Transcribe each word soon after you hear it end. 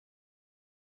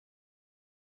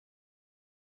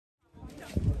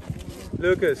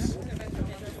Lucas.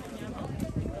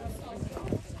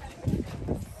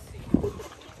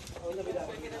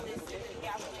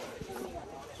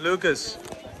 Lucas.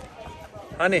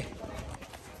 Honey.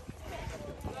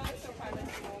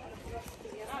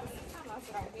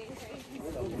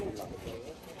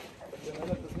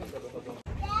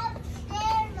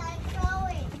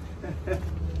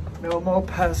 No more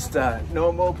pasta,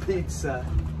 no more pizza,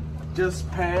 just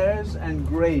pears and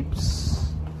grapes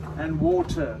and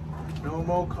water. No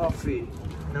more coffee,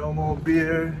 no more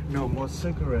beer, no more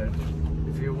cigarette.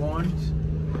 If you want,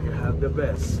 you have the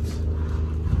best.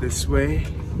 This way,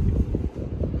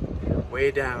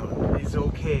 way down is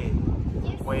okay.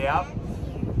 Way up,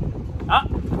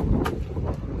 up.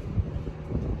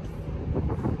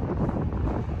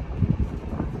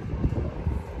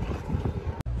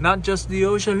 Not just the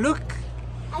ocean, look!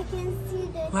 I can see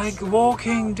the Like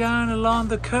walking down along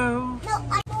the coast. No,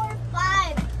 I saw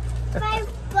five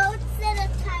boats in a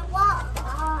Taiwan.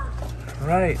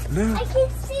 Right, look. I can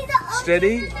see the ocean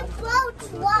Steady. and the boats.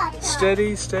 What?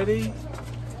 Steady, steady.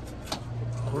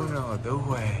 Oh no, the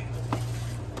way.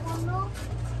 Oh, no.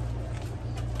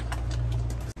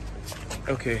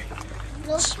 Okay.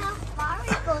 Look how far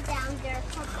we go down there.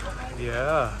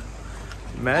 Yeah.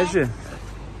 Imagine.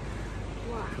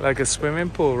 Like a swimming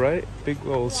pool, right? Big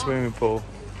old swimming pool.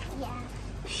 Yeah.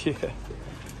 Yeah.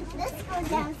 Let's go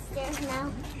downstairs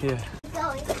now. Yeah.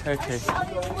 Going. Okay. I'll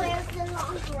show you where's the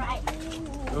long ride.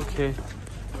 Okay.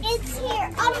 It's here,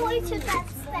 all the way to that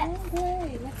step.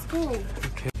 Okay, let's go.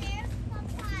 Okay. Here's the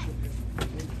time.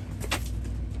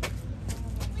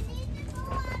 We need to go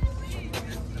all the way.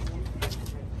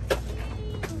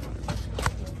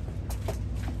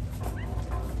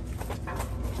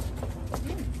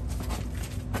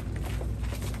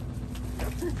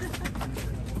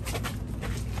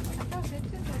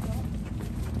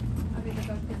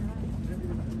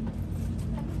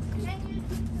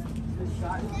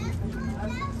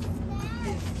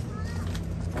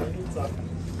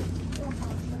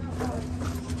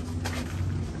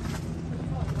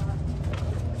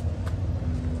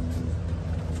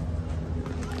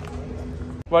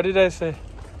 What did I say?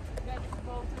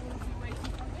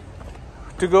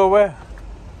 To go where?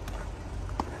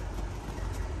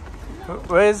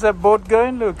 Where is that boat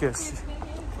going, Lucas?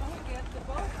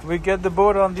 We get the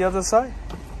boat on the other side?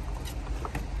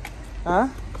 Huh?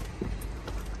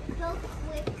 Go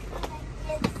quick.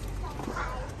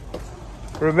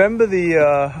 Remember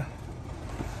the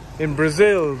in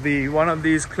Brazil, one of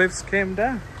these cliffs came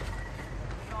down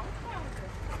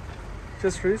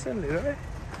just recently, right?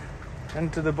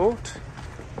 Into the boat.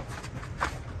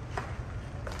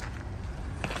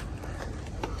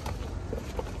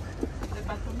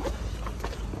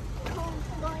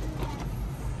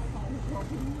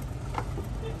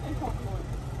 Going